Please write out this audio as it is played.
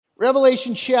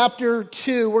Revelation chapter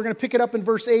 2, we're going to pick it up in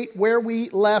verse 8 where we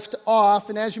left off.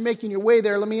 And as you're making your way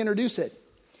there, let me introduce it.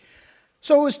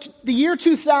 So it was the year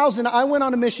 2000, I went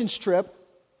on a missions trip,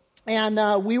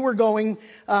 and we were going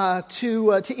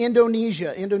to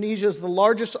Indonesia. Indonesia is the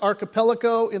largest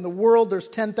archipelago in the world. There's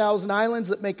 10,000 islands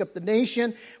that make up the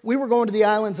nation. We were going to the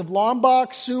islands of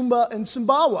Lombok, Sumba, and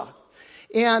Sumbawa.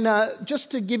 And just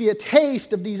to give you a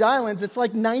taste of these islands, it's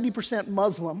like 90%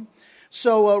 Muslim.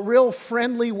 So a real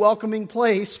friendly, welcoming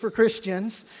place for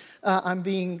Christians. I'm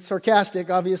being sarcastic,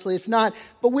 obviously it's not.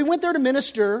 But we went there to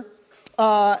minister,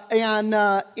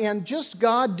 and just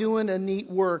God doing a neat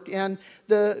work. And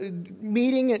the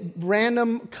meeting at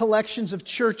random collections of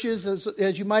churches,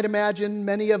 as you might imagine,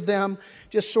 many of them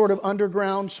just sort of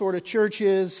underground sort of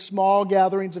churches, small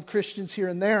gatherings of Christians here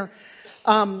and there.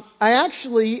 I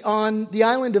actually, on the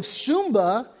island of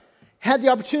Sumba, had the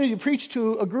opportunity to preach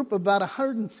to a group of about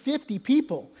 150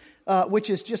 people,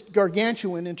 which is just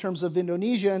gargantuan in terms of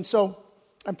Indonesia. And so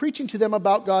I'm preaching to them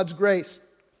about God's grace.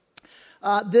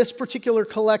 This particular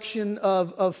collection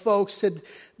of folks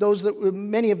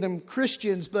many of them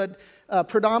Christians, but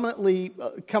predominantly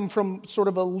come from sort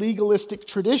of a legalistic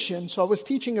tradition. So I was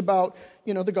teaching about,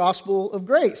 the gospel of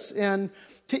grace. And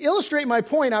to illustrate my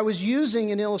point, I was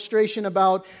using an illustration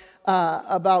about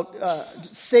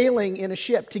sailing in a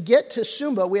ship. To get to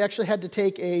Sumba, we actually had to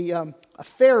take a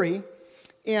ferry.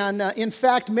 And in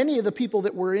fact, many of the people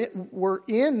that were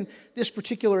in this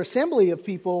particular assembly of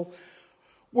people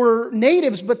were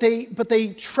natives, but they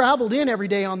traveled in every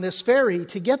day on this ferry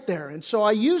to get there. And so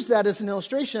I used that as an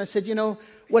illustration. I said,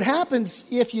 what happens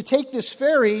if you take this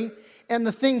ferry and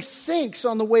the thing sinks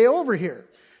on the way over here?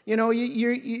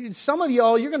 Some of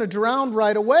y'all, you're going to drown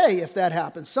right away if that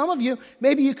happens. Some of you,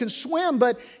 maybe you can swim,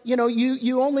 but,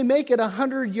 you only make it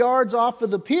 100 yards off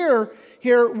of the pier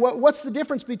here. What's the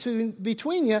difference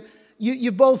between you?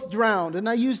 You both drowned. And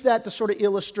I use that to sort of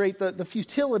illustrate the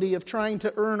futility of trying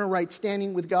to earn a right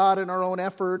standing with God in our own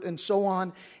effort and so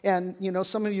on. And,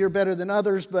 some of you are better than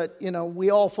others, but,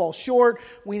 we all fall short.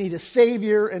 We need a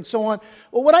Savior and so on.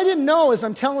 Well, what I didn't know as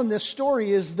I'm telling this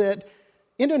story is that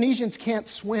Indonesians can't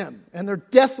swim, and they're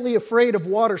deathly afraid of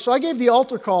water. So I gave the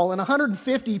altar call, and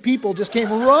 150 people just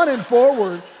came running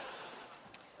forward.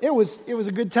 It was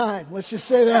a good time, let's just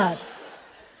say that.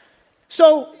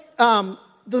 So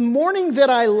the morning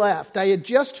that I left, I had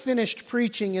just finished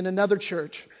preaching in another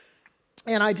church,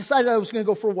 and I decided I was going to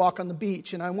go for a walk on the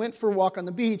beach. And I went for a walk on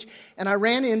the beach, and I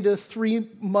ran into 3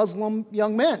 Muslim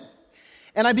young men.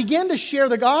 And I began to share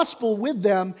the gospel with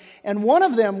them, and one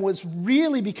of them was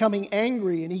really becoming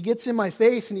angry, and he gets in my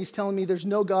face, and he's telling me there's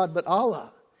no God but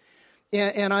Allah.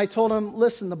 And I told him,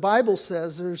 listen, the Bible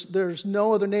says there's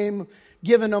no other name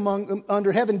given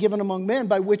under heaven given among men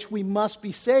by which we must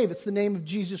be saved. It's the name of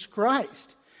Jesus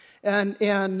Christ. And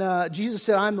Jesus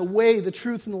said, I'm the way, the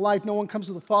truth, and the life. No one comes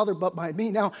to the Father but by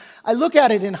me. Now, I look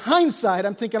at it in hindsight.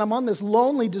 I'm thinking I'm on this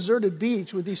lonely, deserted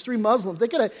beach with these 3 Muslims. They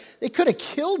could have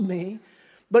killed me.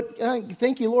 But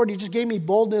thank you, Lord, you just gave me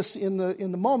boldness in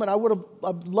the moment.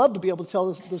 I'd love to be able to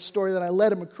tell the story that I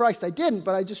led him to Christ. I didn't,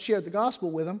 but I just shared the gospel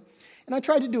with him. And I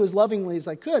tried to do as lovingly as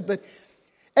I could. But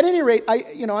at any rate, I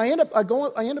end up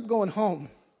going home.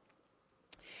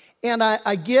 And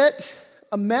I get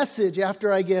a message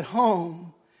after I get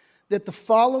home that the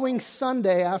following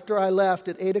Sunday after I left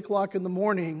at 8 o'clock in the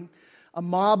morning, a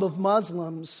mob of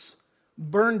Muslims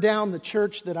burned down the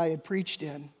church that I had preached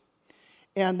in.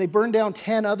 And they burned down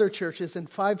 10 other churches, and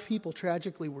 5 people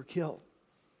tragically were killed.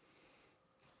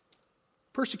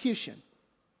 Persecution.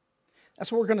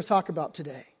 That's what we're going to talk about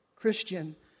today.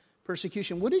 Christian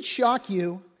persecution. Would it shock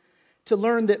you to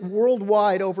learn that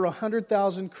worldwide over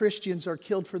 100,000 Christians are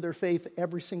killed for their faith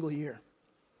every single year?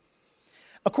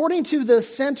 According to the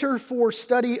Center for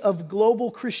Study of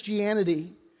Global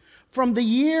Christianity, from the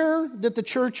year that the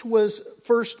church was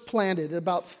first planted,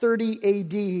 about 30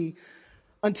 A.D.,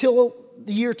 until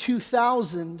the year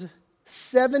 2000,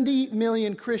 70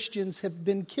 million Christians have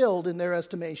been killed in their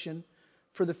estimation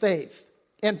for the faith.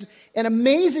 And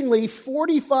amazingly,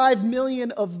 45 million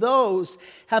of those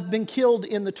have been killed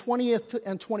in the 20th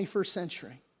and 21st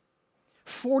century.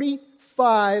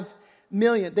 45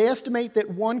 million. They estimate that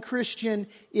one Christian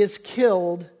is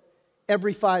killed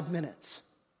every 5 minutes.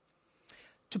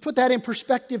 To put that in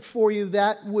perspective for you,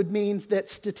 that would mean that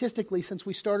statistically, since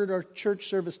we started our church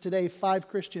service today, 5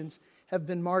 Christians have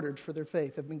been martyred for their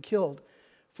faith, have been killed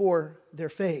for their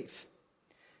faith.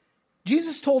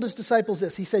 Jesus told his disciples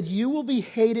this. He said, "You will be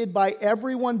hated by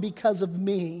everyone because of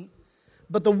me,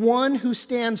 but the one who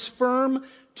stands firm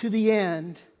to the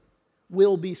end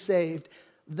will be saved."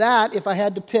 That, if I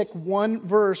had to pick one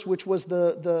verse, which was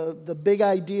the big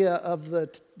idea of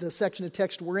the section of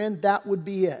text we're in, that would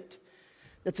be it.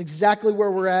 That's exactly where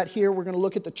we're at here. We're going to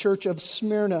look at the church of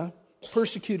Smyrna,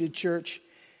 persecuted church,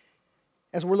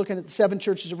 as we're looking at the 7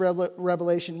 churches of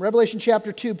Revelation. Revelation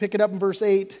chapter 2, pick it up in verse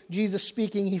 8. Jesus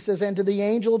speaking, he says, "And to the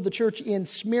angel of the church in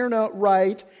Smyrna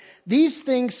write, These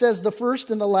things says the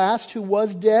first and the last, who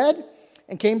was dead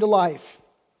and came to life.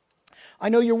 I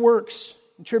know your works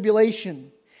and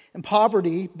tribulation and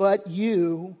poverty, but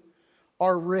you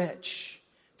are rich."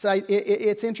 So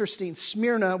it's interesting.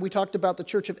 Smyrna, we talked about the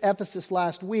church of Ephesus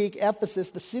last week.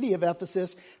 Ephesus, the city of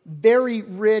Ephesus, very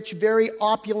rich, very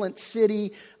opulent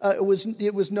city. It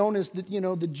was known as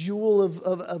the jewel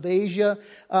of Asia.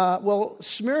 Well,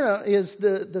 Smyrna is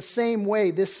the same way.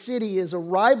 This city is a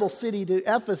rival city to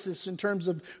Ephesus in terms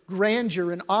of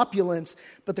grandeur and opulence,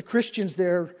 but the Christians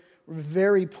there were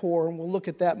very poor, and we'll look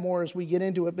at that more as we get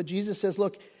into it. But Jesus says,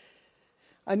 look,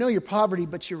 I know your poverty,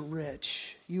 but you're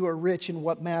rich. You are rich in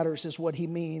what matters is what he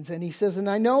means. And he says, and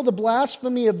I know the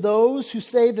blasphemy of those who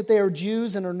say that they are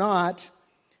Jews and are not,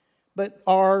 but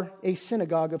are a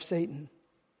synagogue of Satan.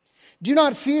 Do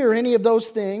not fear any of those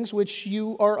things which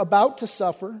you are about to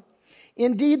suffer.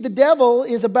 Indeed, the devil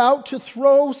is about to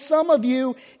throw some of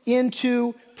you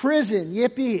into prison.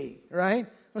 Yippee, right?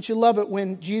 Don't you love it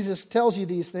when Jesus tells you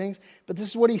these things? But this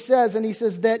is what he says, and he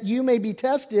says that you may be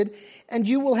tested, and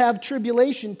you will have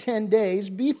tribulation 10 days.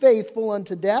 Be faithful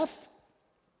unto death,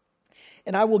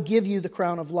 and I will give you the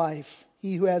crown of life.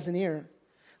 He who has an ear,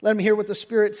 let him hear what the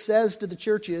Spirit says to the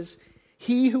churches.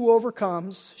 He who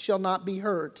overcomes shall not be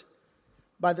hurt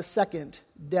by the second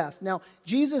death. Now,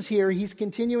 Jesus here, he's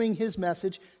continuing his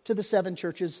message to the 7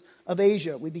 churches of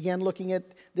Asia. We began looking at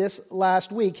this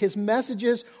last week. His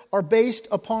messages are based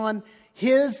upon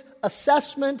his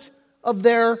assessment of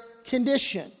their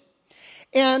condition.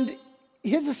 And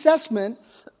his assessment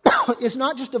is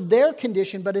not just of their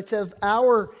condition, but it's of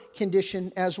our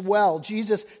condition as well.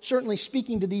 Jesus certainly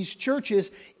speaking to these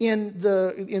churches in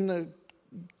the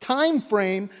time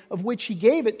frame of which he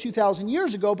gave it 2,000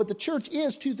 years ago, but the church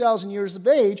is 2,000 years of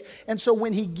age, and so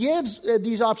when he gives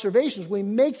these observations, when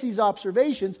he makes these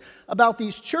observations about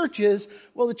these churches,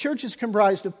 well, the church is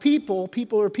comprised of people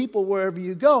are people wherever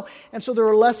you go, and so there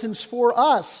are lessons for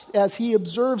us as he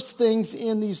observes things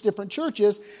in these different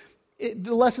churches.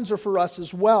 The lessons are for us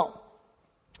as well.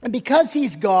 And because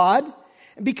he's God,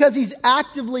 and because he's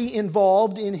actively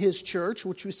involved in his church,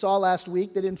 which we saw last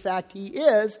week that in fact he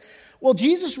is, well,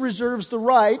 Jesus reserves the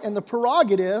right and the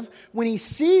prerogative when he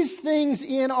sees things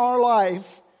in our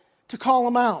life to call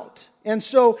them out. And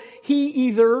so he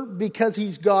either, because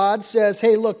he's God, says,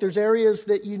 hey, look, there's areas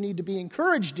that you need to be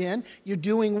encouraged in. You're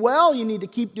doing well. You need to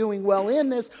keep doing well in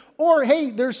this. Or,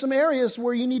 hey, there's some areas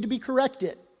where you need to be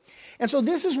corrected. And so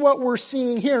this is what we're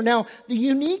seeing here. Now, the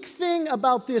unique thing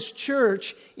about this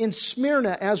church in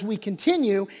Smyrna as we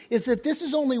continue is that this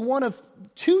is only one of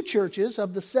 2 churches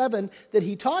of the 7 that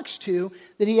he talks to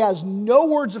that he has no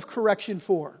words of correction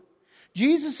for.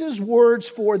 Jesus' words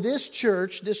for this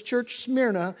church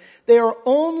Smyrna, they are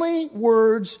only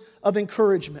words of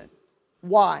encouragement.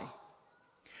 Why?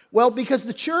 Well, because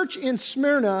the church in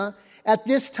Smyrna at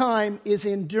this time is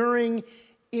enduring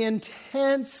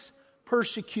intense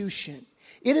persecution.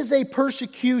 It is a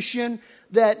persecution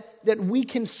that we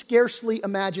can scarcely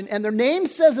imagine. And their name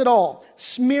says it all.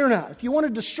 Smyrna. If you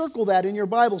wanted to circle that in your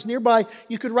Bibles nearby,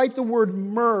 you could write the word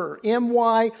myrrh.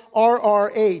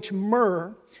 M-Y-R-R-H.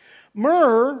 Myrrh.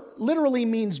 Myrrh literally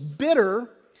means bitter.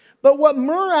 But what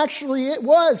myrrh actually it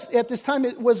was at this time,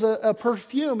 it was a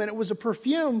perfume. And it was a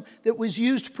perfume that was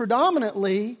used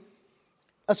predominantly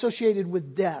associated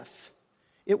with death.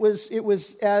 It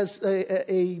was as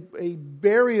a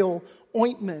burial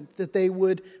ointment that they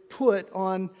would put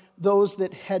on those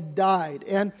that had died.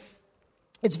 And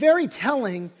it's very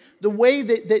telling the way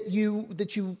that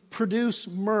you produce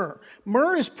myrrh.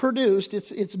 Myrrh is produced,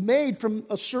 it's made from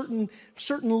certain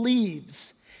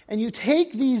leaves. And you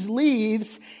take these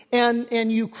leaves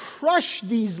and you crush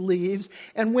these leaves.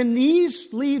 And when these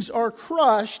leaves are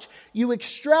crushed, you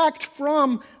extract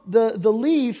from the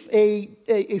leaf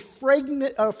a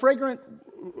fragrant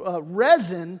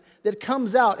resin that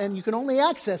comes out. And you can only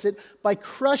access it by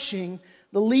crushing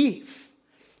the leaf.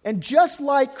 And just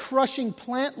like crushing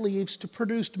plant leaves to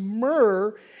produce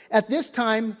myrrh, at this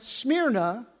time,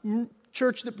 Smyrna,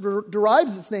 church that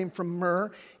derives its name from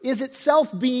myrrh, is itself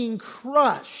being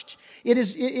crushed. It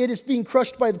is being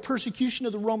crushed by the persecution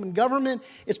of the Roman government.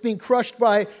 It's being crushed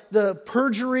by the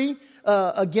perjury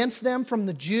against them from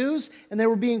the Jews. And they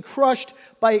were being crushed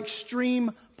by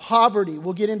extreme poverty.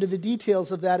 We'll get into the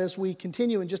details of that as we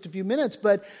continue in just a few minutes.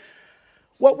 But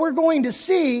what we're going to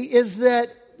see is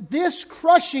that this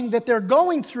crushing that they're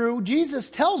going through, Jesus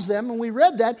tells them, and we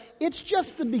read that, it's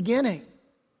just the beginning.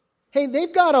 Hey,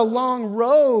 they've got a long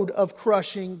road of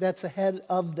crushing that's ahead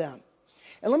of them.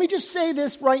 And let me just say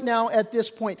this right now at this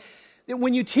point, that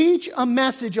when you teach a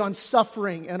message on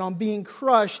suffering and on being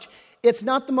crushed, it's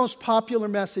not the most popular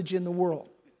message in the world,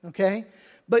 okay?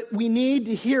 But we need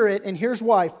to hear it, and here's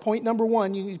why. Point number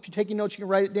one, if you're taking notes, you can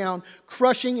write it down.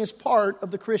 Crushing is part of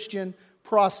the Christian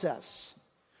process.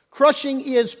 Crushing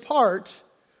is part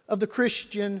of the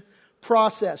Christian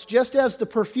process. Just as the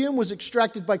perfume was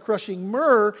extracted by crushing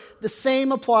myrrh, the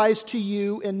same applies to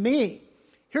you and me.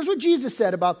 Here's what Jesus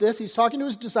said about this. He's talking to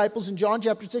his disciples in John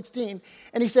chapter 16,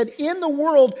 and he said, "In the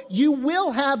world you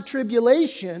will have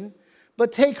tribulation,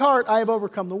 but take heart, I have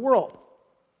overcome the world."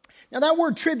 Now that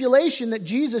word tribulation that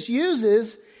Jesus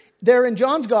uses there in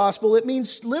John's gospel, it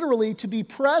means literally to be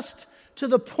pressed to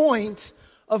the point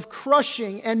of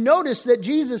crushing. And notice that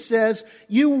Jesus says,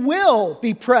 you will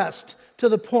be pressed to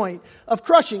the point of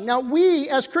crushing. Now, we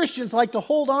as Christians like to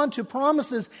hold on to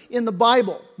promises in the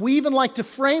Bible. We even like to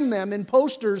frame them in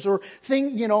posters or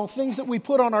things that we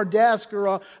put on our desk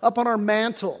or up on our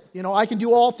mantle. I can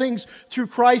do all things through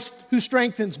Christ who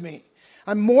strengthens me.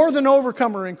 I'm more than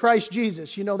overcomer in Christ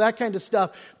Jesus, that kind of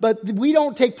stuff. But we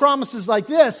don't take promises like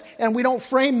this and we don't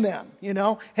frame them,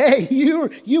 Hey,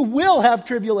 you will have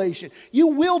tribulation. You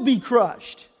will be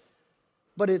crushed.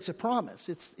 But it's a promise.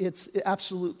 It's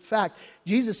absolute fact.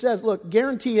 Jesus says, look,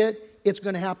 guarantee it, it's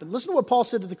going to happen. Listen to what Paul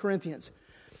said to the Corinthians.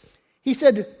 He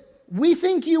said, we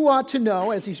think you ought to know,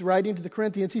 as he's writing to the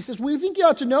Corinthians, he says, we think you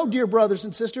ought to know, dear brothers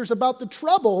and sisters, about the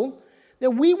trouble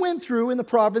that we went through in the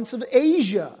province of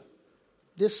Asia.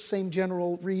 This same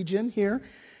general region here.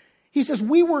 He says,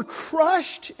 we were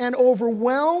crushed and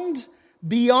overwhelmed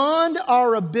beyond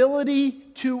our ability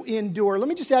to endure. Let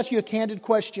me just ask you a candid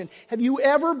question. Have you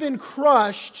ever been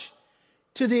crushed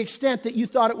to the extent that you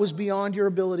thought it was beyond your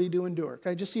ability to endure?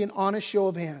 Can I just see an honest show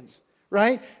of hands?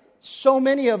 Right? So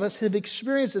many of us have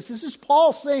experienced this. This is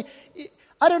Paul saying,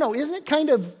 I don't know, isn't it kind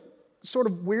of sort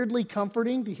of weirdly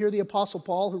comforting to hear the Apostle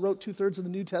Paul, who wrote 2/3 of the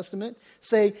New Testament,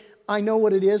 say, I know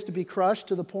what it is to be crushed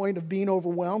to the point of being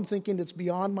overwhelmed, thinking it's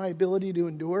beyond my ability to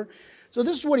endure. So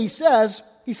this is what he says.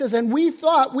 He says, and we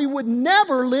thought we would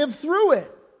never live through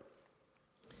it.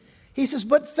 He says,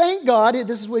 but thank God,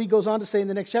 this is what he goes on to say in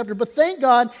the next chapter, but thank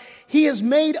God he has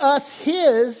made us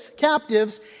his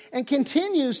captives and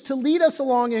continues to lead us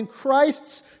along in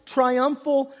Christ's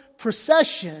triumphal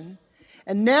procession.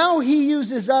 And now he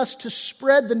uses us to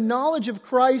spread the knowledge of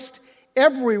Christ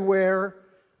everywhere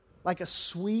like a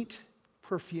sweet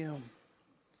perfume.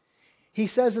 He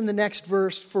says in the next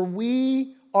verse, for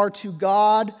we are to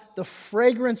God the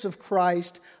fragrance of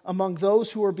Christ among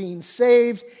those who are being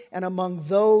saved and among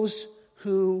those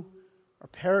who are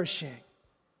perishing.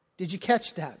 Did you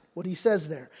catch that? What he says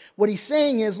there? What he's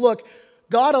saying is, look,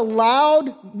 God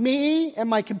allowed me and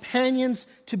my companions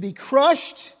to be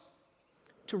crushed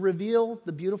to reveal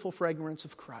the beautiful fragrance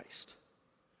of Christ.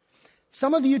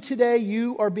 Some of you today,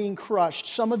 you are being crushed.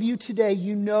 Some of you today,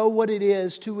 you know what it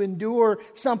is to endure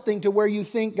something to where you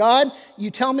think, God,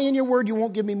 you tell me in your word you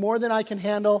won't give me more than I can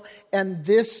handle. And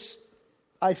this,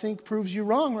 I think, proves you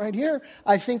wrong right here.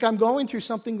 I think I'm going through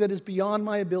something that is beyond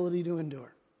my ability to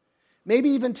endure. Maybe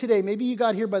even today, maybe you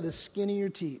got here by the skin of your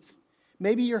teeth.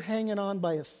 Maybe you're hanging on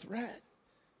by a thread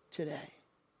today.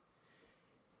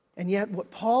 And yet what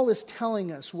Paul is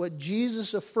telling us, what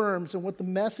Jesus affirms, and what the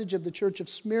message of the church of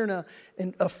Smyrna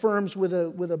affirms with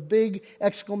a big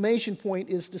exclamation point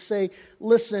is to say,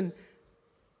 listen,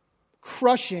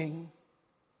 crushing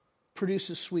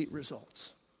produces sweet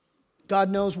results.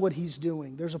 God knows what he's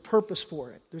doing. There's a purpose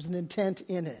for it. There's an intent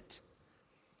in it.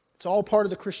 It's all part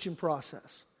of the Christian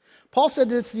process. Paul said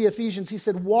this to the Ephesians. He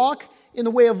said, walk in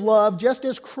the way of love, just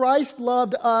as Christ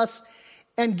loved us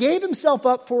and gave himself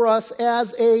up for us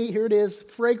as a, here it is,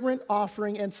 fragrant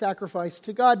offering and sacrifice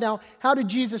to God. Now, how did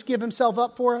Jesus give himself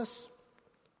up for us?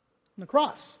 On the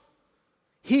cross.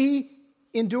 He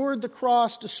endured the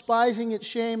cross, despising its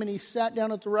shame, and he sat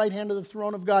down at the right hand of the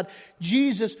throne of God.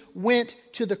 Jesus went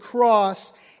to the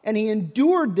cross, and he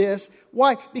endured this.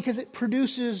 Why? Because it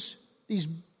produces these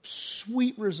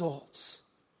sweet results.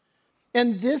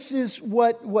 And this is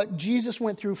what Jesus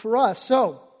went through for us.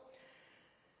 So,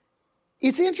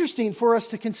 it's interesting for us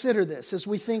to consider this as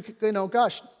we think,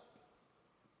 God's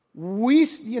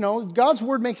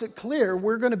word makes it clear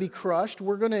we're going to be crushed.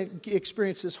 We're going to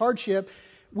experience this hardship.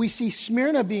 We see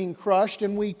Smyrna being crushed,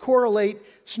 and we correlate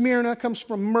Smyrna comes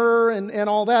from myrrh and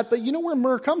all that. But you know where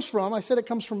myrrh comes from? I said it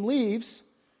comes from leaves.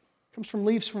 It comes from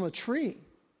leaves from a tree.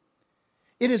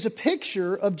 It is a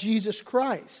picture of Jesus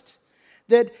Christ.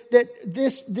 that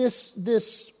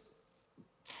this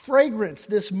fragrance,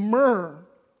 this myrrh,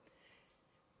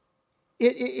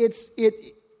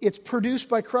 it's produced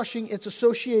by crushing. It's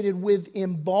associated with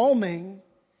embalming.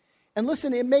 And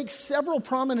listen, it makes several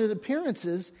prominent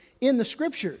appearances in the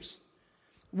Scriptures.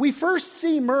 We first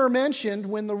see myrrh mentioned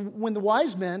when the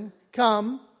wise men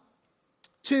come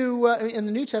to, in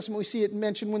the New Testament, we see it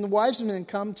mentioned when the wise men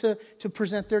come to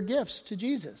present their gifts to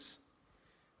Jesus.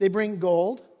 They bring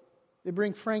gold, they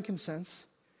bring frankincense,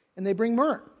 and they bring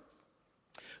myrrh.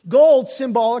 Gold,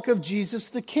 symbolic of Jesus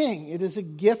the King. It is a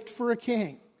gift for a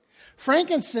king.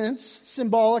 Frankincense,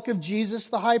 symbolic of Jesus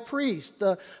the high priest.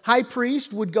 The high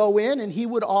priest would go in and he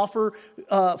would offer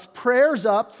prayers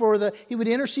up he would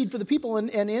intercede for the people, and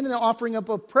in the offering up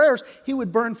of prayers, he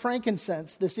would burn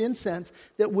frankincense, this incense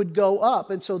that would go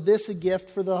up. And so this a gift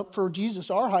for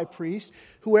Jesus, our high priest,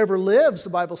 whoever lives,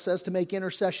 the Bible says, to make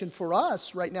intercession for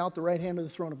us right now at the right hand of the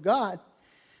throne of God.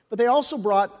 But they also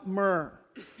brought myrrh.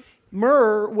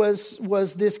 Myrrh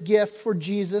was this gift for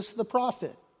Jesus the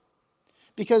prophet,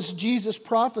 because Jesus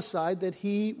prophesied that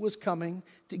he was coming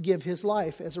to give his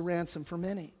life as a ransom for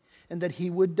many, and that he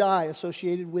would die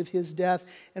associated with his death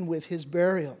and with his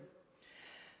burial.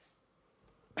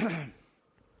 And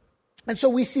so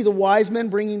we see the wise men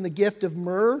bringing the gift of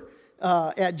myrrh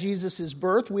at Jesus'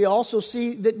 birth. We also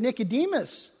see that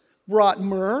Nicodemus brought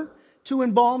myrrh to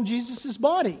embalm Jesus'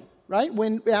 body, right?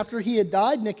 After he had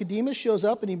died, Nicodemus shows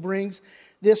up and he brings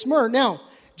this myrrh. Now,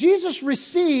 Jesus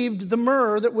received the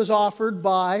myrrh that was offered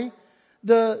by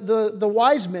the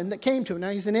wise men that came to him. Now,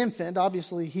 he's an infant.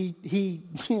 Obviously,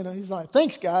 he's like,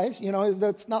 thanks, guys.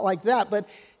 That's not like that. But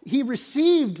he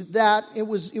received that. It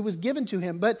was given to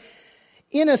him. But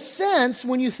in a sense,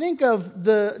 when you think of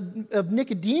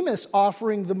Nicodemus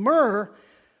offering the myrrh,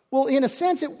 well, in a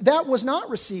sense, that was not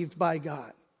received by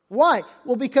God. Why?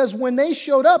 Well, because when they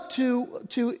showed up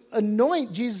to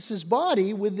anoint Jesus'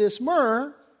 body with this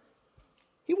myrrh,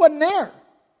 he wasn't there.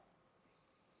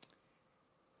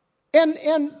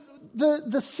 And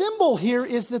the symbol here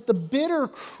is that the bitter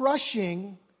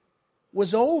crushing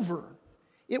was over.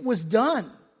 It was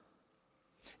done.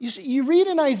 You read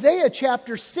in Isaiah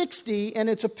chapter 60, and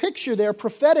it's a picture there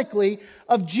prophetically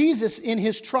of Jesus in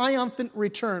his triumphant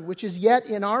return, which is yet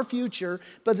in our future,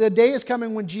 but the day is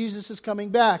coming when Jesus is coming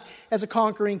back as a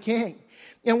conquering king.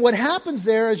 And what happens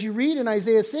there, as you read in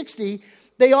Isaiah 60,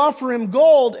 they offer him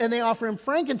gold and they offer him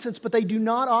frankincense, but they do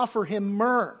not offer him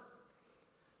myrrh.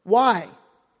 Why?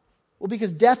 Well,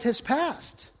 because death has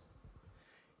passed.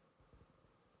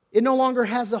 It no longer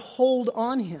has a hold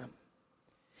on him.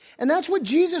 And that's what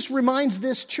Jesus reminds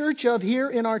this church of here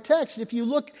in our text. If you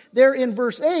look there in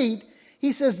verse 8,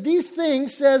 he says, these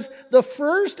things says the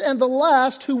first and the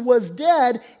last who was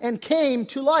dead and came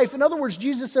to life. In other words,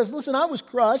 Jesus says, listen, I was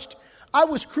crushed. I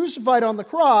was crucified on the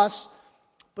cross.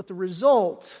 But the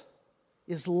result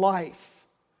is life.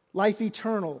 Life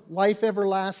eternal. Life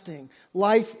everlasting.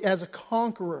 Life as a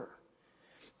conqueror.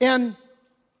 And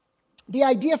the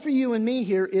idea for you and me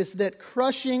here is that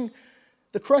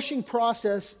the crushing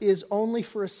process is only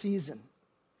for a season.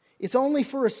 It's only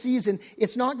for a season.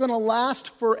 It's not going to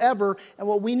last forever. And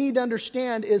what we need to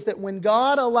understand is that when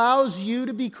God allows you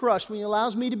to be crushed, when He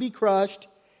allows me to be crushed,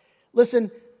 listen,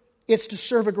 it's to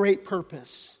serve a great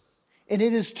purpose. And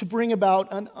it is to bring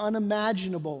about an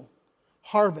unimaginable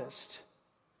harvest,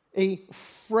 a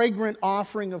fragrant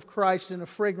offering of Christ and a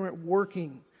fragrant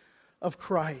working of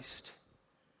Christ.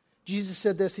 Jesus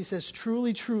said this, He says,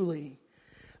 truly, truly,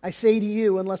 I say to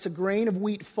you, unless a grain of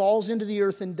wheat falls into the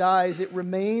earth and dies, it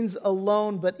remains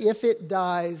alone. But if it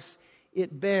dies,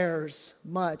 it bears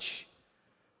much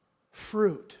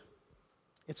fruit.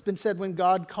 It's been said when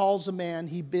God calls a man,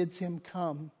 He bids him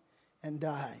come and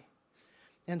die.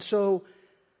 And so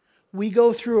we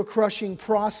go through a crushing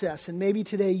process. And maybe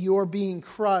today you're being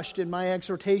crushed. And my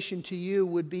exhortation to you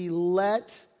would be,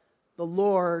 let the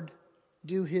Lord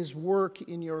do His work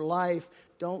in your life.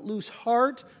 Don't lose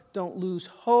heart. Don't lose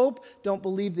hope. Don't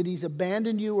believe that He's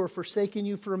abandoned you or forsaken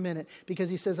you for a minute, because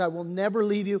He says, I will never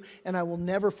leave you and I will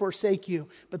never forsake you.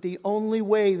 But the only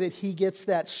way that He gets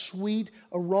that sweet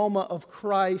aroma of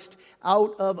Christ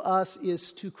out of us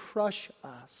is to crush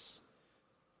us.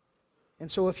 And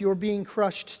so if you're being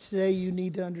crushed today, you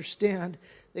need to understand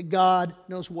that God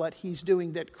knows what He's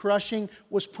doing, that crushing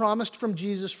was promised from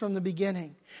Jesus from the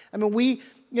beginning. I mean,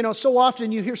 so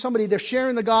often you hear somebody, they're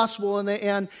sharing the gospel and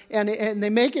they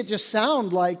make it just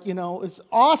sound like, it's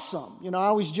awesome. I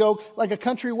always joke, like a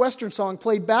country western song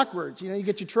played backwards. You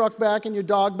get your truck back and your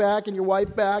dog back and your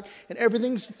wife back and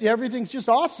everything's just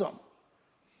awesome.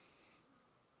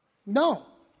 No.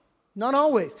 Not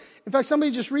always. In fact,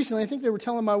 somebody just recently, I think they were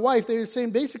telling my wife, they were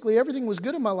saying basically everything was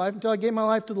good in my life until I gave my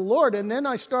life to the Lord, and then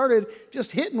I started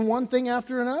just hitting one thing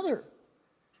after another.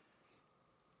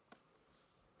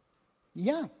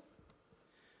 Yeah.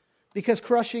 Because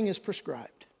crushing is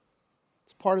prescribed.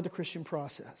 It's part of the Christian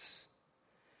process.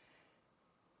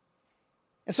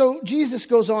 And so Jesus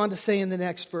goes on to say in the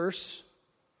next verse,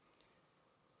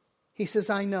 he says,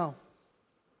 I know.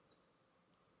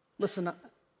 Listen,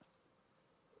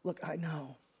 look, I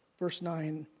know. Verse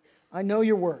 9, I know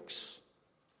your works,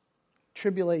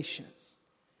 tribulation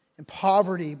and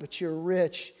poverty, but you're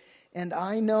rich. And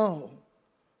I know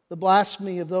the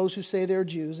blasphemy of those who say they're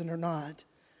Jews and are not,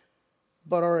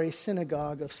 but are a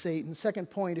synagogue of Satan. Second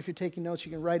point, if you're taking notes,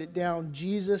 you can write it down.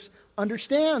 Jesus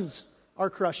understands our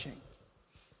crushing.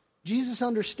 Jesus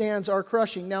understands our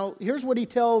crushing. Now, here's what he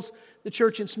tells the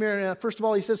church in Smyrna. First of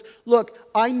all, he says, look,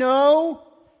 I know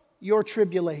your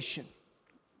tribulation.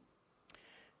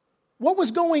 What was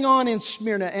going on in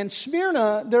Smyrna? And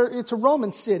Smyrna, it's a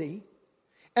Roman city,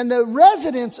 and the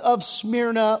residents of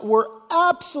Smyrna were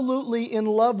absolutely in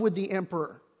love with the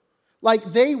emperor.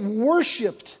 Like, they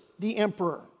worshipped the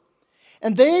emperor.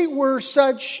 And they were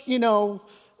such, people,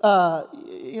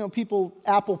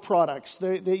 Apple products.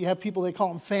 They have people, they call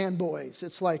them fanboys.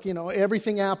 It's like,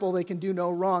 everything Apple, they can do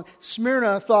no wrong.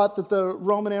 Smyrna thought that the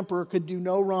Roman emperor could do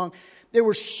no wrong. They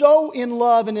were so in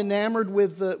love and enamored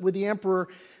with the emperor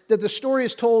that the story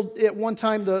is told at one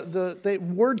time the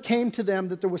word came to them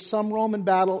that there was some Roman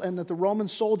battle and that the Roman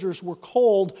soldiers were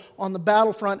cold on the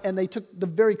battlefront, and they took the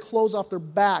very clothes off their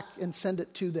back and sent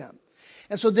it to them.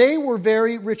 And so they were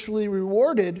very richly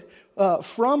rewarded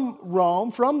from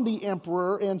Rome, from the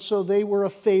emperor, and so they were a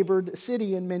favored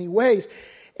city in many ways.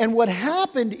 And what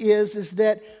happened is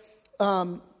that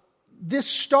this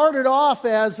started off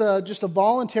as just a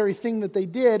voluntary thing that they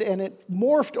did, and it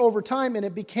morphed over time, and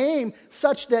it became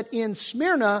such that in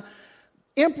Smyrna,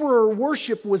 emperor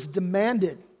worship was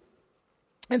demanded.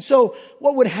 And so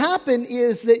what would happen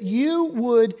is that you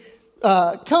would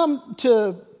come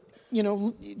to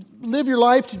live your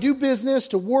life, to do business,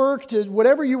 to work, to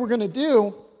whatever you were going to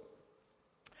do.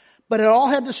 But it all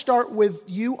had to start with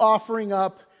you offering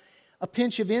up a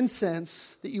pinch of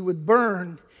incense that you would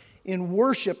burn in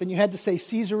worship, and you had to say,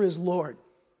 Caesar is Lord.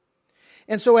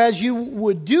 And so as you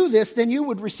would do this, then you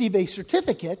would receive a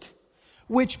certificate,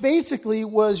 which basically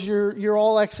was your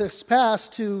all-access pass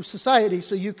to society.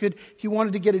 So you could, if you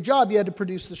wanted to get a job, you had to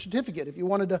produce the certificate. If you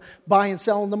wanted to buy and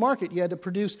sell in the market, you had to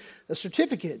produce a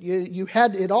certificate.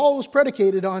 It all was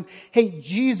predicated on, hey,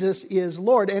 Jesus is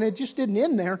Lord. And it just didn't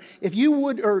end there. If you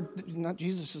would, or not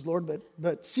Jesus is Lord,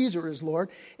 but Caesar is Lord.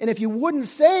 And if you wouldn't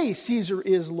say Caesar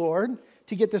is Lord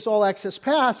to get this all-access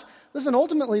pass, listen,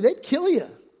 ultimately they'd kill you.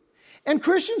 And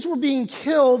Christians were being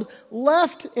killed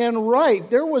left and right.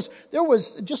 There was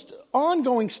just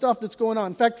ongoing stuff that's going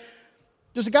on. In fact,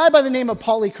 there's a guy by the name of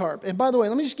Polycarp. And by the way,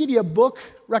 let me just give you a book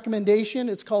recommendation.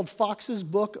 It's called Fox's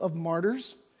Book of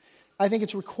Martyrs. I think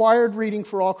it's required reading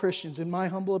for all Christians, in my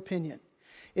humble opinion.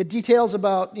 It details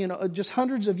about, just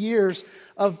hundreds of years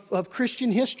of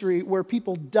Christian history where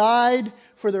people died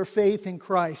for their faith in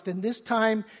Christ. And this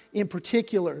time in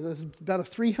particular, about a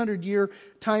 300-year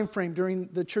time frame during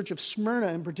the church of Smyrna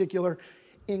in particular,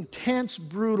 intense,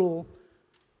 brutal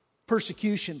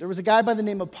persecution. There was a guy by the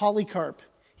name of Polycarp.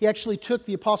 He actually took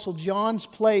the Apostle John's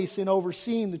place in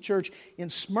overseeing the church in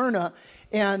Smyrna.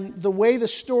 And the way the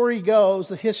story goes,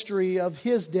 the history of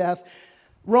his death,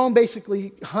 Rome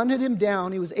basically hunted him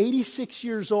down. He was 86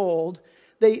 years old.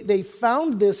 They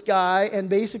found this guy and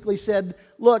basically said,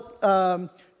 look,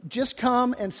 just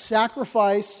come and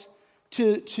sacrifice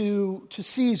to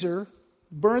Caesar,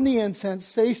 burn the incense,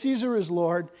 say Caesar is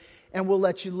Lord, and we'll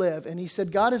let you live. And he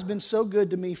said, God has been so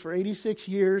good to me for 86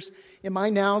 years. Am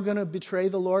I now going to betray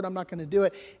the Lord? I'm not going to do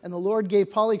it. And the Lord gave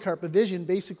Polycarp a vision.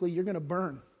 Basically, you're going to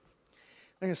burn.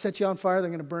 They're going to set you on fire. They're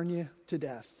going to burn you to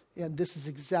death. And this is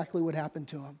exactly what happened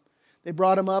to him. They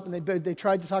brought him up and they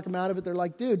tried to talk him out of it. They're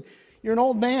like, dude, you're an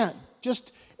old man.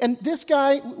 And this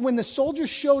guy, when the soldiers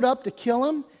showed up to kill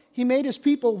him, he made his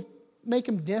people make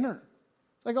him dinner.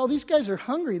 Like, oh, these guys are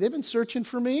hungry. They've been searching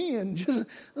for me, and just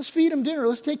let's feed them dinner.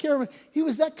 Let's take care of them. He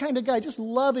was that kind of guy, just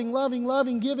loving,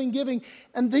 giving.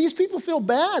 And these people feel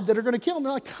bad that are going to kill him.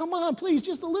 They're like, come on, please,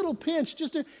 just a little pinch.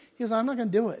 He goes, I'm not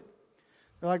going to do it.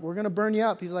 They're like, we're going to burn you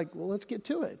up. He's like, well, let's get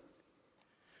to it.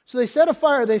 So they set a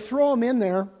fire. They throw him in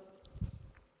there,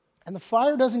 and the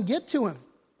fire doesn't get to him.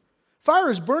 Fire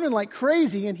is burning like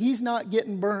crazy, and he's not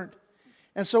getting burned.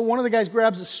 And so one of the guys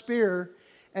grabs a spear,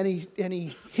 and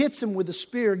he hits him with the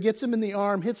spear, gets him in the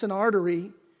arm, hits an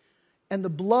artery, and the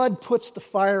blood puts the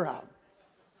fire out.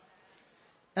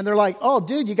 And they're like, oh,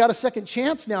 dude, you got a second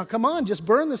chance now. Come on, just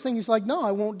burn this thing. He's like, no,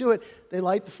 I won't do it. They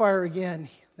light the fire again.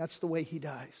 That's the way he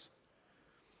dies.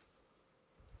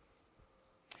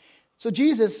 So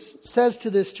Jesus says to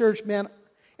this church, man,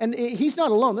 and he's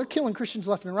not alone. They're killing Christians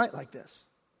left and right like this.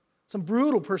 Some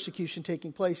brutal persecution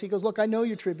taking place. He goes, look, I know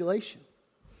your tribulation.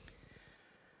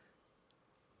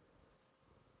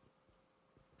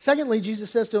 Secondly,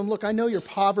 Jesus says to him, look, I know your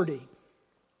poverty.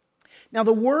 Now,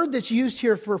 the word that's used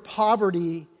here for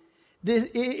poverty,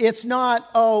 it's not,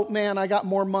 oh, man, I got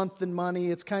more month than money.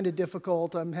 It's kind of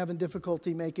difficult. I'm having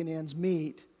difficulty making ends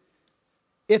meet.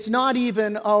 It's not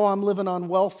even, oh, I'm living on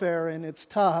welfare and it's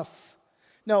tough.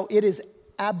 No, it is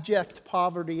abject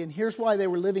poverty. And here's why they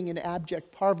were living in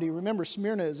abject poverty. Remember,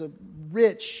 Smyrna is a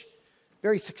rich,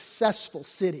 very successful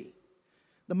city.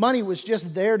 The money was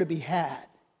just there to be had.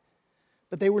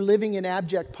 But they were living in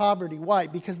abject poverty. Why?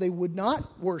 Because they would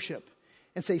not worship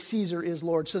and say Caesar is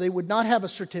Lord. So they would not have a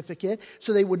certificate.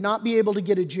 So they would not be able to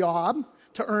get a job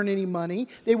to earn any money.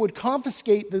 They would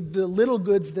confiscate the little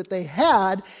goods that they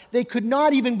had. They could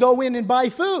not even go in and buy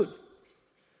food.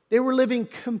 They were living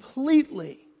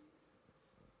completely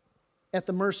at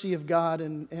the mercy of God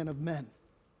and of men.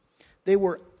 They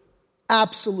were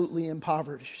absolutely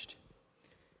impoverished.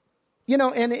 You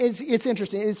know, and it's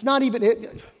interesting. It's not even,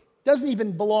 it doesn't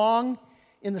even belong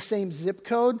in the same zip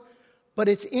code. But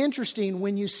it's interesting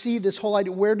when you see this whole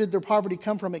idea, where did their poverty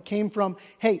come from? It came from,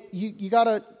 hey, you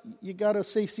gotta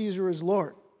say Caesar is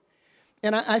Lord.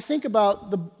 And I think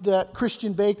about that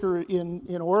Christian baker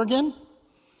in Oregon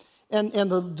and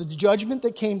the judgment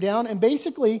that came down. And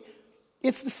basically,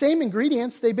 it's the same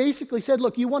ingredients. They basically said,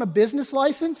 look, you want a business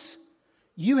license?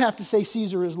 You have to say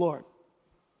Caesar is Lord.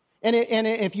 And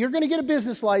if you're going to get a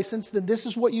business license, then this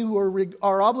is what you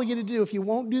are obligated to do. If you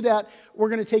won't do that, we're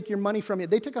going to take your money from you.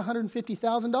 They took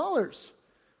 $150,000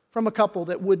 from a couple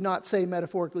that would not say,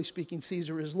 metaphorically speaking,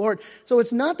 Caesar is Lord. So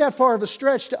it's not that far of a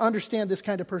stretch to understand this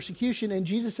kind of persecution. And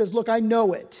Jesus says, look, I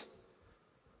know it.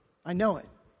 I know it.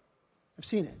 I've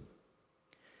seen it.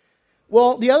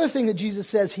 Well, the other thing that Jesus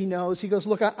says he knows, he goes,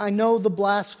 look, I know the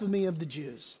blasphemy of the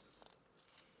Jews.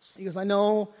 He goes, I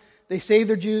know they say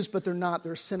they're Jews, but they're not.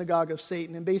 They're a synagogue of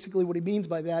Satan. And basically what he means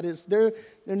by that is they're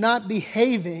not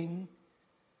behaving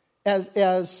as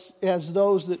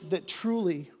those that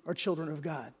truly are children of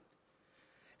God.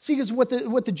 See, because what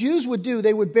the Jews would do,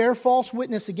 they would bear false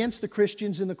witness against the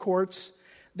Christians in the courts.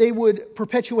 They would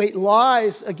perpetuate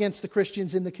lies against the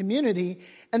Christians in the community.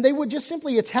 And they would just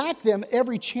simply attack them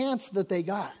every chance that they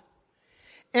got.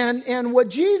 And what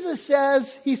Jesus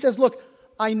says, he says, look,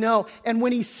 I know. And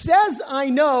when he says,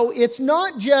 I know, it's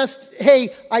not just,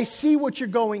 hey, I see what you're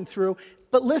going through.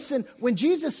 But listen, when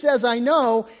Jesus says, I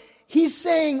know, he's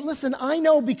saying, listen, I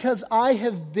know because I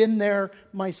have been there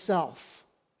myself.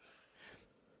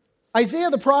 Isaiah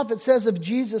the prophet says of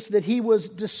Jesus that he was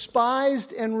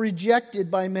despised and rejected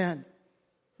by men,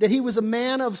 that he was a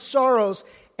man of sorrows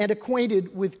and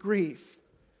acquainted with grief.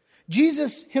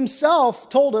 Jesus himself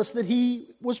told us that he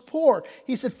was poor.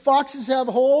 He said, foxes have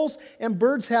holes and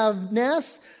birds have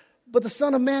nests, but the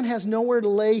Son of Man has nowhere to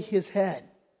lay his head.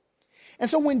 And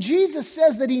so when Jesus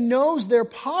says that he knows their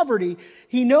poverty,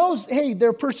 he knows, hey,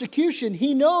 their persecution,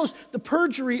 he knows the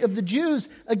perjury of the Jews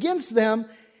against them,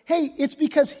 hey, it's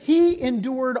because he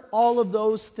endured all of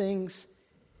those things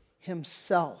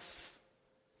himself.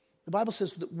 The Bible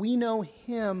says that we know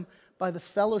him by the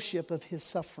fellowship of his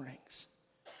sufferings.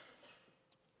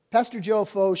 Pastor Joe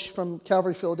Foch from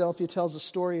Calvary, Philadelphia tells a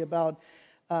story about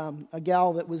a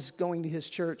gal that was going to his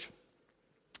church,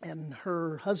 and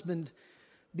her husband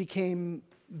became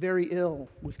very ill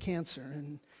with cancer,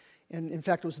 and in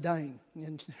fact was dying.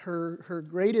 And her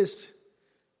greatest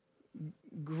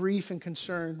grief and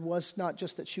concern was not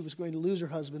just that she was going to lose her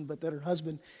husband, but that her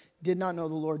husband did not know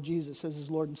the Lord Jesus as his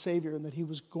Lord and Savior, and that he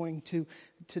was going to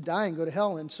die and go to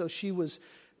hell. And so she was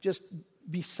just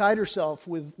beside herself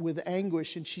with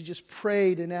anguish, and she just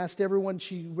prayed and asked everyone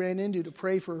she ran into to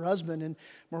pray for her husband, and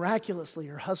miraculously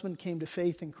her husband came to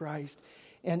faith in Christ.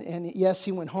 And yes,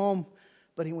 he went home,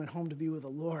 but he went home to be with the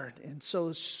Lord. And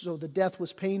so the death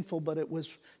was painful, but it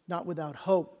was not without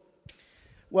hope.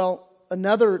 Well,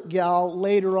 another gal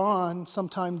later on,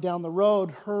 sometime down the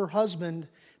road, her husband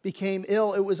became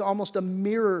ill. It was almost a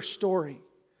mirror story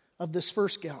of this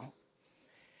first gal.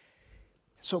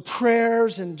 So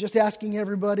prayers and just asking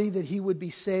everybody that he would be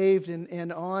saved.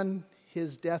 And on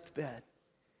his deathbed,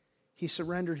 he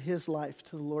surrendered his life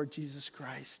to the Lord Jesus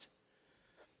Christ.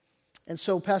 And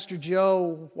so Pastor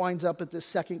Joe winds up at this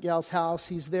second gal's house.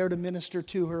 He's there to minister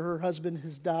to her. Her husband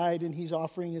has died, and he's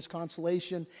offering his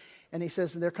consolation. And he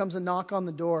says, and there comes a knock on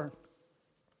the door.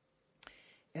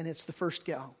 And it's the first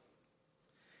gal.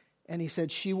 And he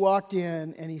said, she walked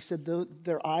in, and he said,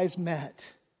 their eyes met,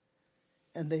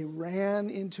 and they ran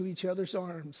into each other's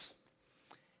arms.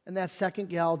 And that second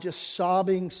gal just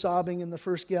sobbing, and the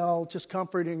first gal just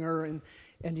comforting her.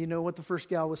 And you know what the first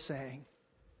gal was saying?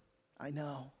 I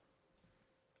know.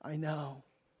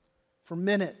 For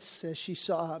minutes, as she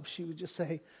sobbed, she would just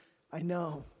say, I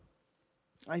know.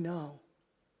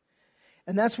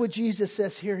 And that's what Jesus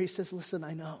says here. He says, listen,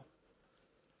 I know.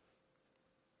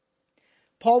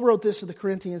 Paul wrote this to the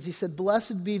Corinthians. He said,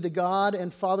 blessed be the God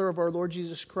and Father of our Lord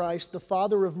Jesus Christ, the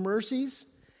Father of mercies,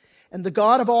 and the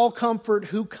God of all comfort,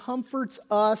 who comforts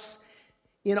us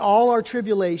in all our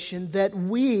tribulation, that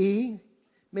we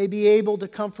may be able to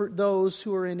comfort those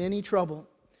who are in any trouble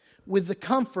with the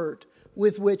comfort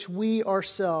with which we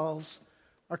ourselves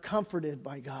are comforted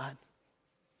by God.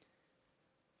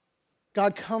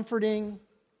 God comforting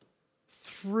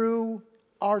through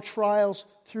our trials,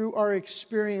 through our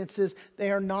experiences. They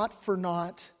are not for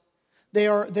naught. They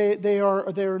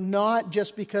are not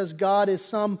just because God is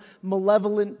some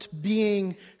malevolent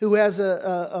being who has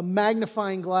a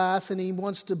magnifying glass and he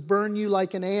wants to burn you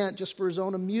like an ant just for his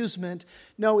own amusement.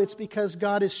 No, it's because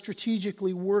God is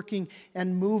strategically working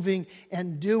and moving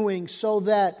and doing so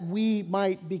that we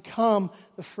might become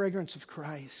the fragrance of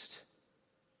Christ.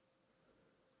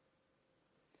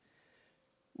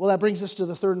 Well, that brings us to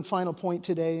the third and final point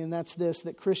today, and that's this,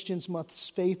 that Christians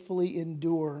must faithfully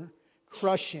endure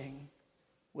crushing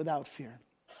without fear.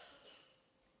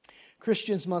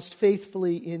 Christians must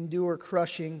faithfully endure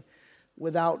crushing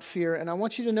without fear. And I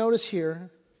want you to notice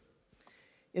here,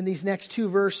 in these next two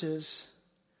verses,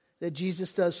 that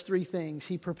Jesus does three things.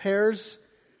 He prepares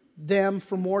them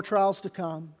for more trials to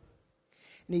come,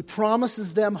 and he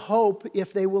promises them hope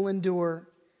if they will endure,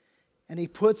 and he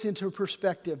puts into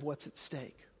perspective what's at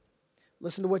stake.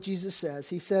 Listen to what Jesus says.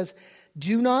 He says,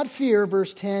 do not fear,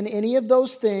 verse 10, any of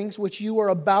those things which you are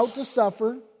about to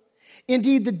suffer.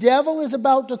 Indeed, the devil is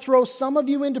about to throw some of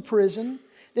you into prison,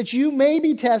 that you may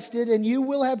be tested, and you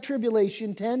will have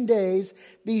tribulation 10 days.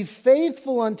 Be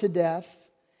faithful unto death,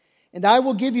 and I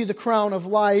will give you the crown of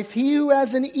life. He who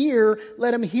has an ear,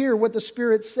 let him hear what the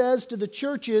Spirit says to the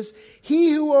churches.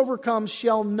 He who overcomes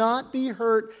shall not be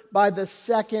hurt by the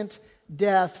second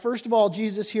death. First of all,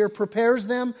 Jesus here prepares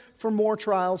them for more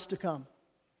trials to come.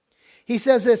 He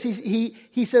says this,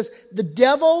 he says, the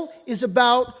devil is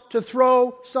about to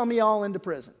throw some of y'all into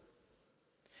prison.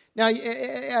 Now,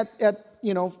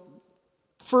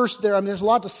 first there, there's a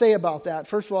lot to say about that.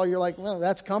 First of all, you're like, well,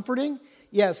 that's comforting.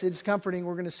 Yes, it's comforting.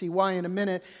 We're going to see why in a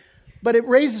minute. But it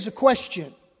raises a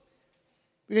question.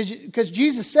 Because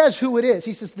Jesus says who it is.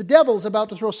 He says, the devil is about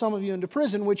to throw some of you into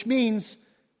prison, which means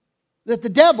that the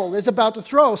devil is about to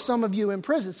throw some of you in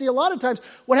prison. See, a lot of times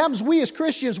what happens, we as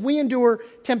Christians, we endure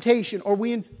temptation or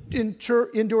we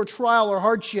endure trial or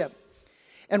hardship.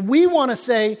 And we want to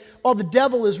say, oh, the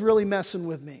devil is really messing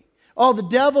with me. Oh, the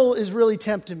devil is really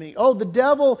tempting me. Oh, the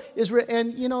devil is...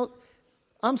 And,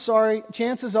 I'm sorry,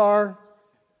 chances are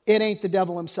it ain't the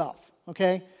devil himself,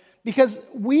 okay? Because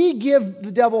we give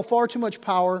the devil far too much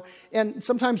power, and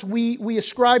sometimes we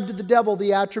ascribe to the devil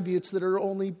the attributes that are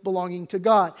only belonging to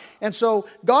God. And so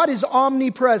God is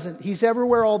omnipresent. He's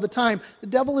everywhere all the time. The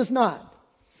devil is not.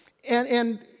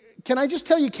 And can I just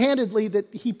tell you candidly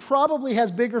that he probably has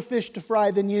bigger fish to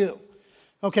fry than you,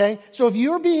 okay? So if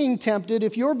you're being tempted,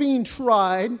 if you're being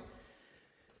tried,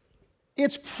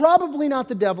 it's probably not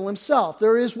the devil himself.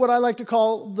 There is what I like to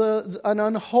call an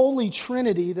unholy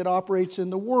trinity that operates in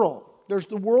the world. There's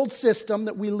the world system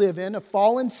that we live in, a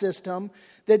fallen system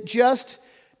that just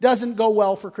doesn't go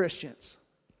well for Christians.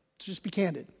 Let's just be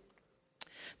candid.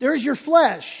 There's your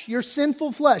flesh, your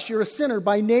sinful flesh. You're a sinner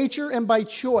by nature and by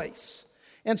choice.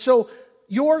 And so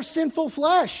your sinful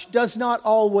flesh does not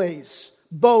always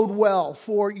bode well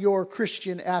for your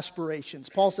Christian aspirations.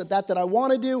 Paul said, that I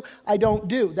want to do, I don't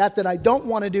do. That I don't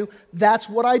want to do, that's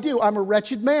what I do. I'm a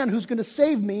wretched man. Who's going to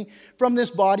save me from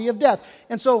this body of death?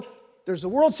 And so there's the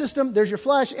world system, there's your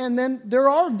flesh, and then there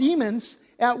are demons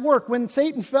at work. When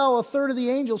Satan fell, a third of the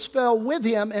angels fell with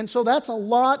him, and so that's a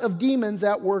lot of demons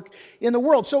at work in the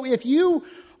world. So if you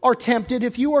are tempted,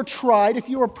 if you are tried, if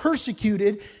you are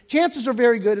persecuted, chances are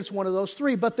very good it's one of those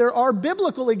three. But there are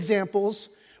biblical examples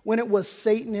when it was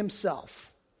Satan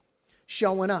himself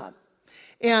showing up.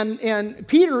 And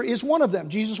Peter is one of them.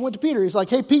 Jesus went to Peter. He's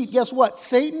like, hey, Pete, guess what?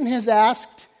 Satan has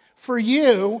asked for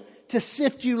you to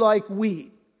sift you like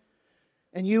wheat.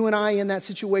 And you and I in that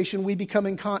situation, we become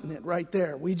incontinent right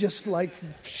there. We just like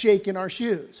shake in our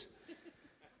shoes.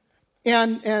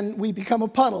 And we become a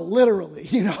puddle, literally,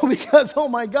 because, oh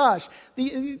my gosh,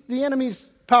 the enemy's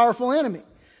powerful enemy.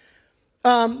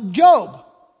 Job,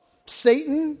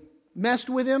 Satan messed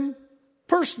with him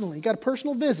personally, got a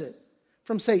personal visit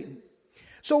from Satan.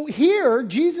 So here,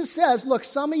 Jesus says, look,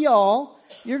 some of y'all,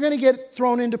 you're going to get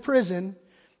thrown into prison,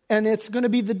 and it's going to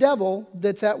be the devil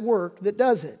that's at work that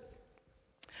does it.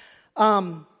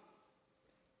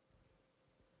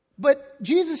 But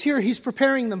Jesus here, he's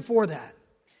preparing them for that.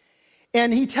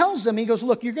 And he tells them, he goes,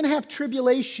 look, you're going to have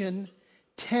tribulation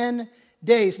 10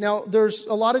 days. Now, there's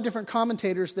a lot of different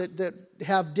commentators that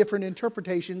have different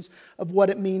interpretations of what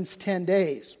it means 10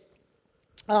 days.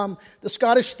 The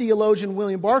Scottish theologian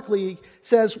William Barclay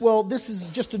says, well, this is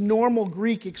just a normal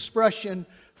Greek expression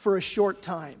for a short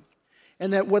time.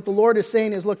 And that what the Lord is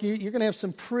saying is, look, you're going to have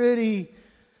some pretty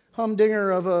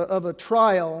humdinger of a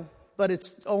trial, but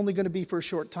it's only going to be for a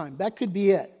short time. That could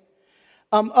be it.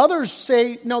 Others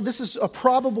say, no, this is a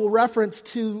probable reference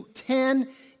to 10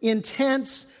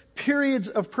 intense periods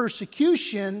of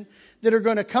persecution that are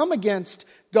going to come against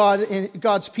God and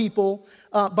God's people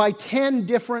by 10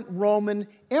 different Roman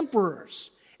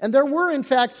emperors. And there were, in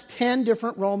fact, 10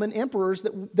 different Roman emperors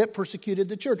that persecuted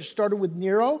the church. It started with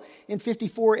Nero in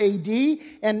 54 AD,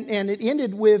 and it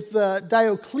ended with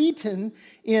Diocletian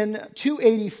in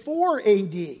 284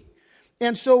 AD.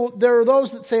 And so there are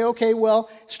those that say, okay, well,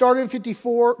 started in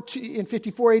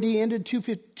 54 AD, ended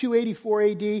 284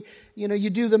 AD. You know,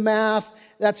 you do the math,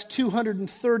 that's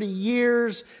 230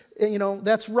 years. You know,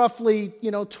 that's roughly,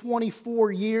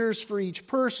 24 years for each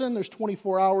person. There's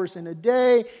 24 hours in a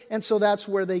day. And so that's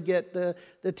where they get the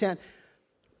 10.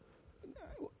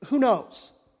 Who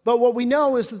knows? But what we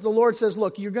know is that the Lord says,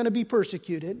 look, you're going to be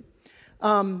persecuted.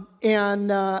 And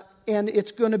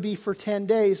it's going to be for 10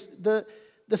 days.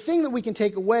 The thing that we can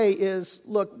take away is,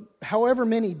 look, however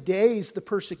many days the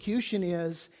persecution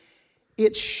is,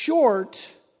 it's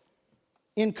short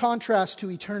in contrast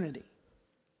to eternity.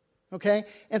 Okay?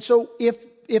 And so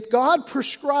if God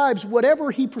prescribes whatever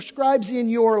He prescribes in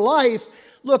your life,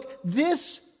 look,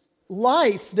 this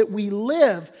life that we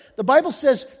live, the Bible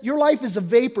says your life is a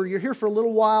vapor. You're here for a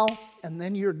little while, and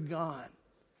then you're gone.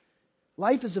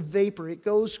 Life is a vapor. It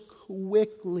goes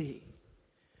quickly.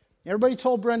 Everybody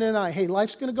told Brenda and I, hey,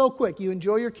 life's going to go quick. You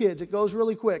enjoy your kids. It goes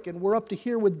really quick. And we're up to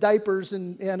here with diapers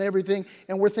and everything,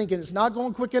 and we're thinking it's not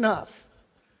going quick enough.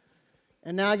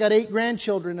 And now I got 8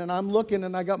 grandchildren, and I'm looking,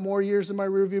 and I got more years in my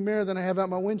rearview mirror than I have out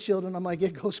my windshield, and I'm like,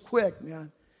 it goes quick,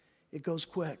 man. It goes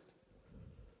quick.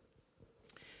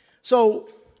 So,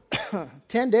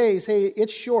 10 days, hey,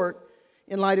 it's short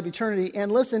in light of eternity.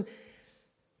 And listen,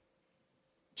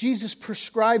 Jesus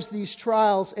prescribes these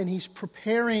trials, and He's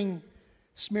preparing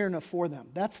Smyrna for them.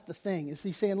 That's the thing. Is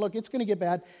He's saying, look, it's going to get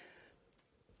bad.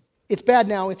 It's bad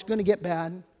now. It's going to get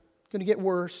bad. It's going to get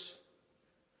worse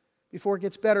before it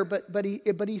gets better. But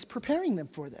He's preparing them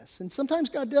for this. And sometimes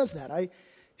God does that. I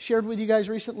shared with you guys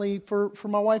recently for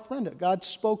my wife Brenda. God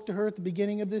spoke to her at the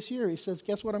beginning of this year. He says,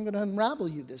 guess what? I'm going to unravel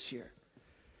you this year.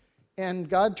 And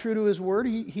God, true to His word,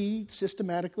 He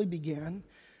systematically began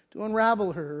to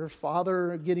unravel her. Her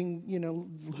father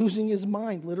losing his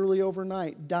mind literally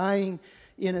overnight, dying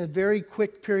in a very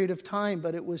quick period of time,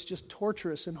 but it was just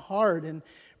torturous and hard, and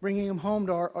bringing him home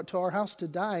to our house to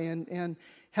die, and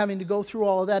having to go through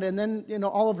all of that, and then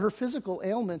all of her physical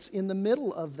ailments in the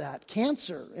middle of that,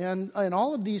 cancer, and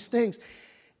all of these things.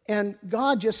 And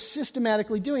God just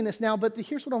systematically doing this. Now, but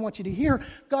here's what I want you to hear.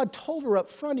 God told her up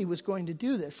front He was going to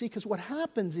do this. See, because what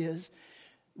happens is,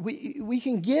 we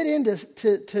can get into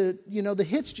the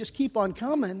hits just keep on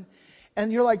coming,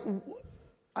 and you're like,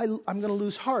 I'm going to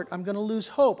lose heart. I'm going to lose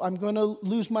hope. I'm going to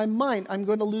lose my mind. I'm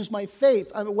going to lose my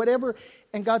faith. Whatever.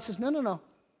 And God says, no.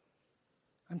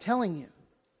 I'm telling you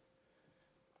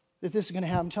that this is going to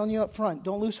happen. I'm telling you up front.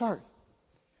 Don't lose heart.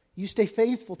 You stay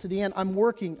faithful to the end. I'm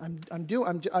working.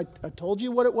 I told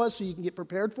you what it was so you can get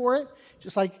prepared for it.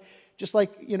 Just like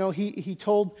he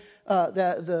told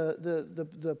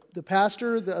the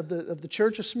pastor of the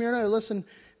church of Smyrna, listen,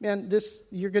 man,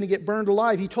 you're going to get burned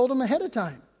alive. He told him ahead of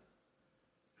time.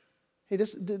 Hey,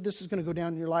 this is going to go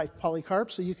down in your life,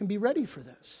 Polycarp, so you can be ready for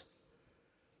this.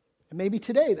 And maybe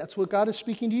today that's what God is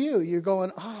speaking to you. You're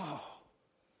going, oh,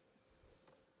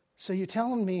 so you're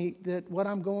telling me that what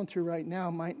I'm going through right now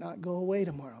might not go away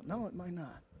tomorrow. No, it might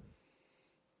not.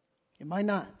 It might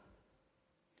not.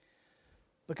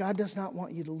 But God does not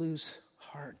want you to lose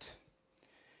heart.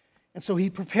 And so He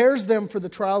prepares them for the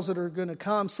trials that are going to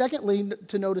come. Secondly,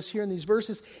 to notice here in these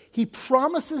verses, He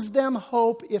promises them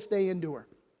hope if they endure.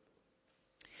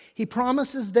 He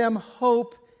promises them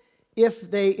hope if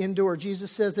they endure.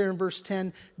 Jesus says there in verse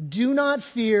 10, do not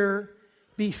fear,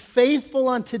 be faithful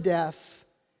unto death,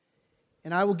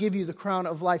 and I will give you the crown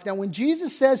of life. Now, when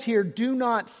Jesus says here, do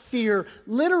not fear,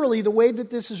 literally the way that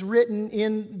this is written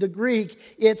in the Greek,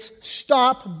 it's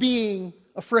stop being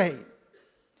afraid.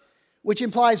 Which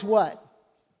implies what?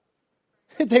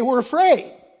 They were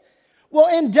afraid. Well,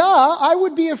 and I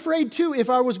would be afraid too if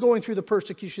I was going through the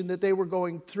persecution that they were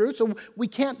going through. So we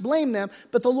can't blame them.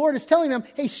 But the Lord is telling them,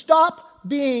 hey, stop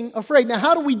being afraid. Now,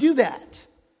 how do we do that?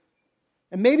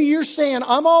 And maybe you're saying,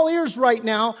 I'm all ears right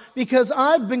now because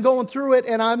I've been going through it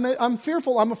and I'm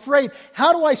fearful, I'm afraid.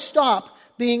 How do I stop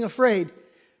being afraid?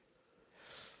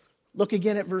 Look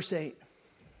again at verse 8.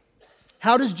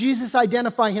 How does Jesus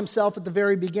identify himself at the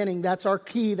very beginning? That's our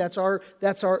key. That's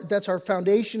our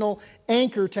foundational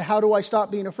anchor to how do I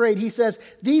stop being afraid. He says,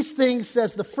 these things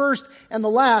says the first and the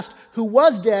last who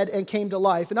was dead and came to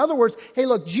life. In other words, hey,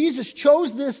 look, Jesus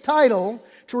chose this title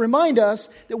to remind us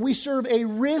that we serve a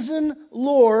risen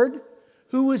Lord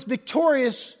who is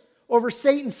victorious over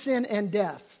Satan, sin, and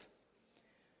death.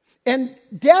 And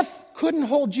death couldn't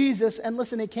hold Jesus, and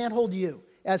listen, it can't hold you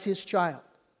as his child.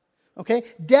 Okay?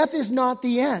 Death is not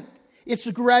the end. It's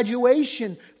a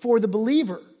graduation for the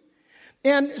believer.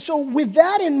 And so with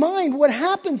that in mind, what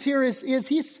happens here is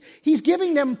he's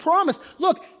giving them promise.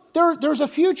 Look, there's a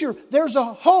future. There's a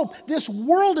hope. This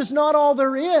world is not all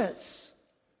there is.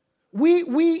 We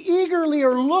eagerly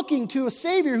are looking to a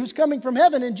Savior who's coming from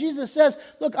heaven. And Jesus says,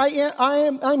 look,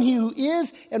 I'm he who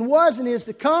is and was and is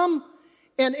to come.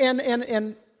 And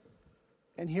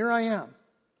here I am.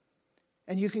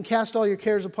 And you can cast all your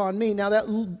cares upon me. Now,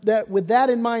 that with that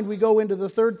in mind, we go into the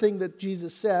third thing that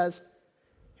Jesus says.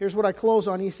 Here's what I close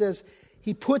on. He says,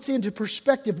 he puts into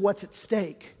perspective what's at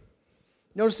stake.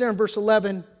 Notice there in verse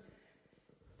 11,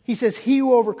 he says, he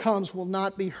who overcomes will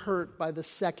not be hurt by the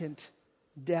second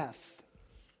death.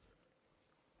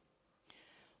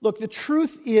 Look, the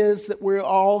truth is that we're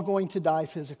all going to die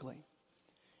physically.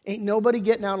 Ain't nobody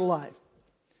getting out alive.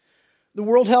 The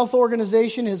World Health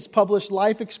Organization has published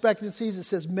life expectancies. It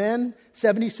says men,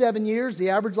 77 years, the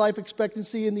average life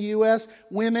expectancy in the U.S.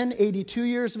 Women, 82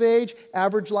 years of age,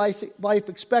 average life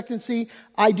expectancy.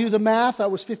 I do the math. I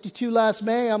was 52 last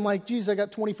May. I'm like, geez, I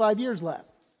got 25 years left.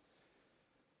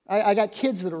 I got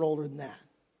kids that are older than that.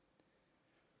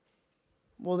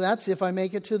 Well, that's if I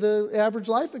make it to the average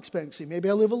life expectancy. Maybe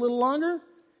I live a little longer.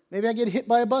 Maybe I get hit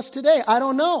by a bus today. I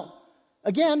don't know.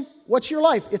 Again, what's your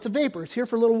life? It's a vapor. It's here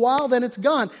for a little while, then it's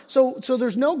gone. So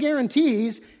there's no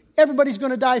guarantees everybody's going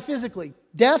to die physically.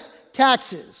 Death,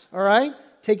 taxes, all right?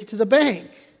 Take it to the bank.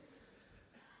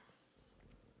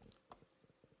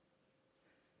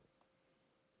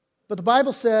 But the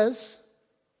Bible says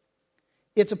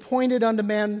it's appointed unto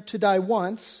man to die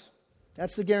once.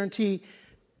 That's the guarantee.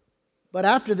 But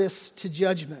after this, to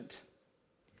judgment.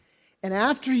 And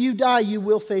after you die, you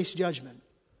will face judgment.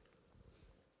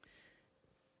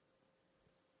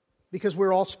 Because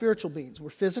we're all spiritual beings.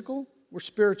 We're physical, we're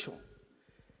spiritual.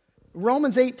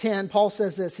 Romans 8:10, Paul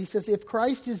says this. He says, if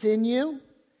Christ is in you,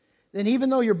 then even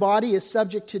though your body is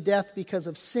subject to death because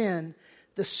of sin,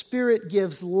 the Spirit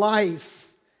gives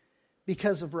life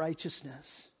because of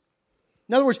righteousness.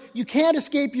 In other words, you can't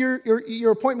escape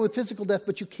your appointment with physical death,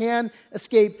 but you can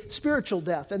escape spiritual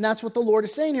death. And that's what the Lord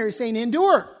is saying here. He's saying,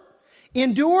 endure.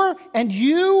 Endure, and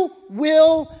you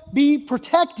will be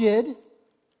protected.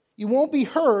 You won't be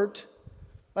hurt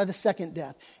by the second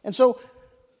death. And so,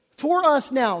 for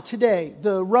us now, today,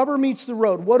 the rubber meets the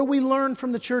road. What do we learn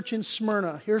from the church in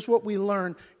Smyrna? Here's what we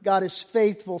learn. God is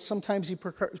faithful. Sometimes He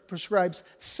prescribes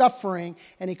suffering,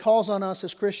 and He calls on us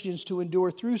as Christians to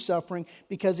endure through suffering,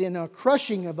 because in a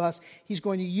crushing of us, He's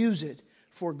going to use it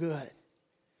for good.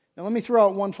 Now, let me throw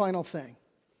out one final thing.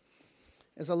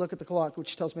 As I look at the clock,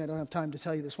 which tells me I don't have time to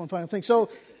tell you this one final thing. So,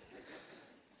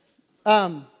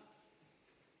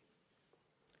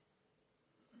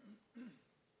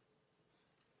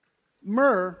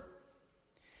 myrrh,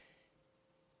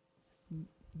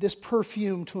 this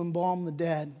perfume to embalm the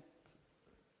dead,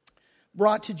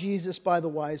 brought to Jesus by the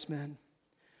wise men,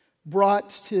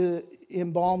 brought to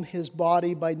embalm his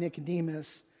body by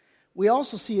Nicodemus. We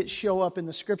also see it show up in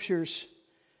the scriptures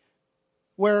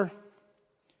where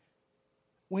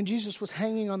when Jesus was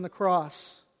hanging on the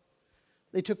cross,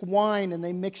 they took wine and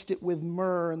they mixed it with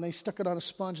myrrh and they stuck it on a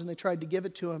sponge and they tried to give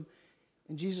it to him,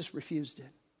 and Jesus refused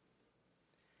it.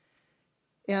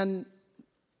 And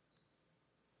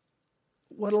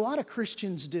what a lot of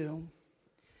Christians do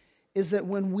is that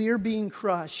when we're being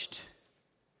crushed,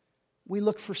 we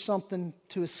look for something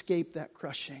to escape that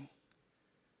crushing.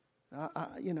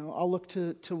 I'll look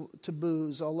to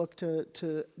booze. I'll look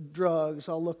to drugs.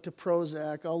 I'll look to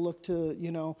Prozac. I'll look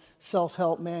to,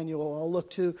 self-help manual. I'll look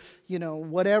to,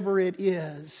 whatever it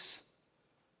is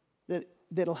that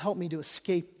that'll help me to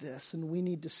escape this. And we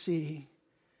need to see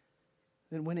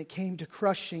that when it came to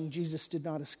crushing, Jesus did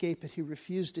not escape it. He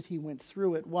refused it. He went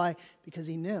through it. Why? Because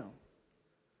he knew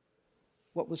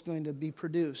what was going to be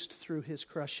produced through his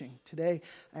crushing. Today,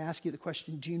 I ask you the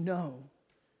question, do you know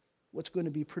what's going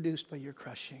to be produced by your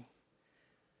crushing?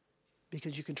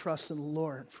 Because you can trust in the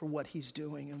Lord for what he's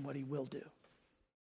doing and what he will do.